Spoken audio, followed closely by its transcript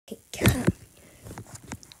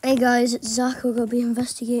Hey guys, it's Zach. We're going to be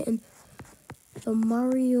investigating the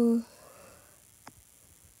Mario.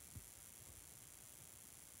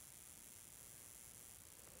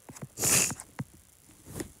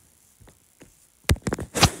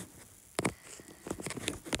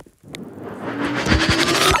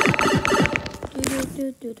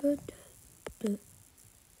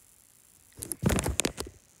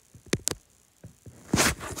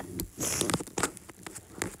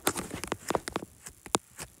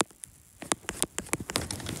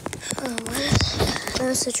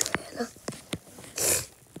 Where's the trailer?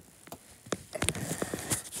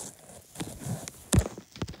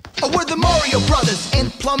 We're the Mario Brothers,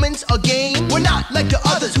 and plumbing's a game. We're not like the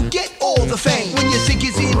others who get all the fame. When your sink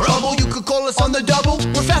is in trouble, you could call us on the double.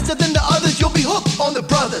 We're faster than the others, you'll be hooked on the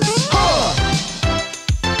brothers.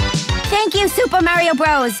 Thank you, Super Mario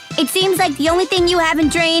Bros. It seems like the only thing you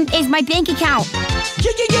haven't drained is my bank account.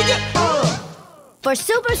 For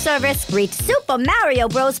super service, reach Super Mario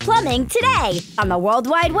Bros. Plumbing today on the World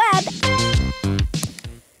Wide Web.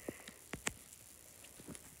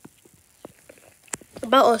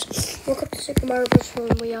 About us. Welcome to Super Mario Bros.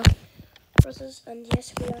 Home. We are brothers, and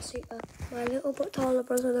yes, we are super. My little but taller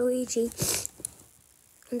brother Luigi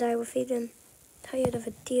and I were feeling tired of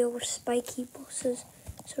a deal with spiky bosses,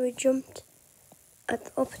 so we jumped at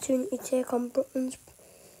the opportunity to take on Brooklyn's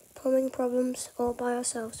plumbing problems all by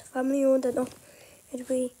ourselves. Family owned enough, and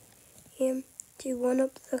we aim to one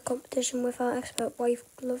up the competition with our expert wife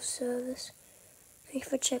glove service. Thank you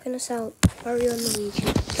for checking us out, Mario and Luigi.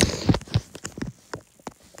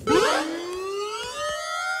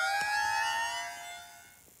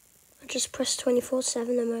 I just press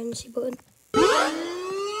 24/7 emergency button.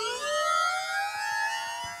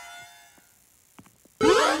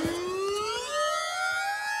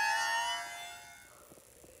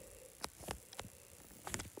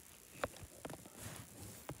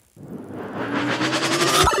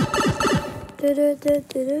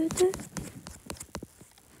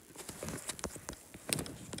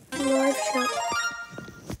 Live chat.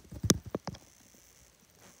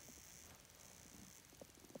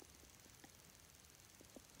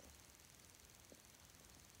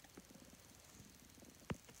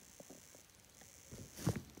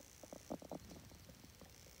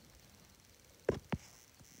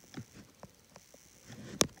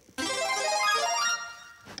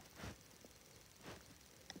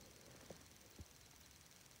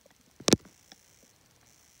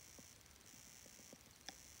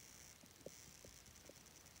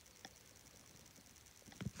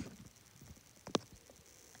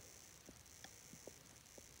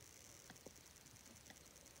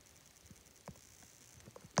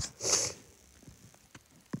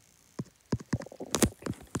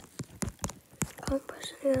 Can't press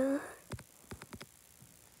any of that.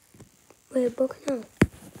 Wait, book now.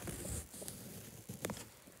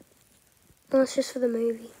 No, it's just for the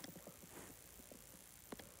movie.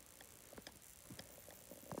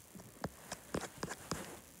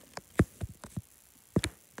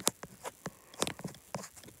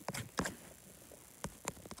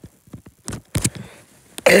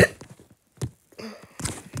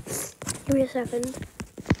 Give me a second.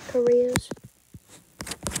 Careers.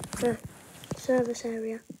 Service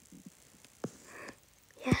area.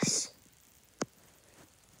 Yes.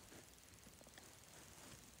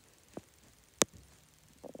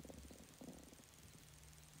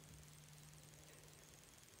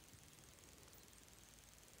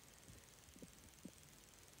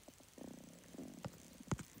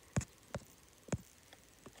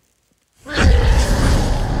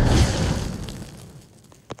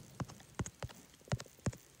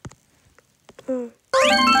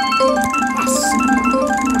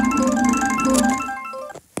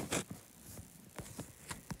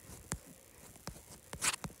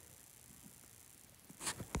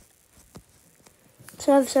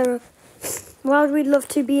 Service error. While we'd love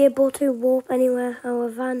to be able to warp anywhere, our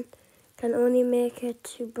van can only make it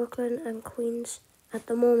to Brooklyn and Queens at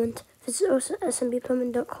the moment. Visit us at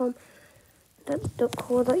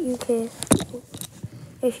smbplumbing.co.uk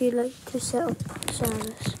if you'd like to set up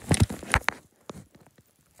service.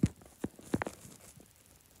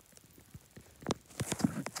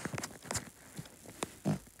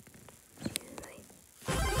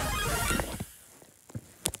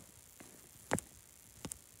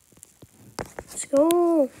 Let's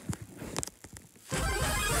go.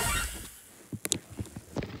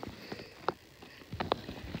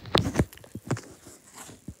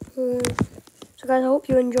 So guys, I hope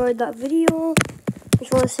you enjoyed that video. If you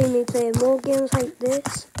want to see me play more games like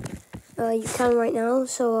this, you can right now.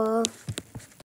 So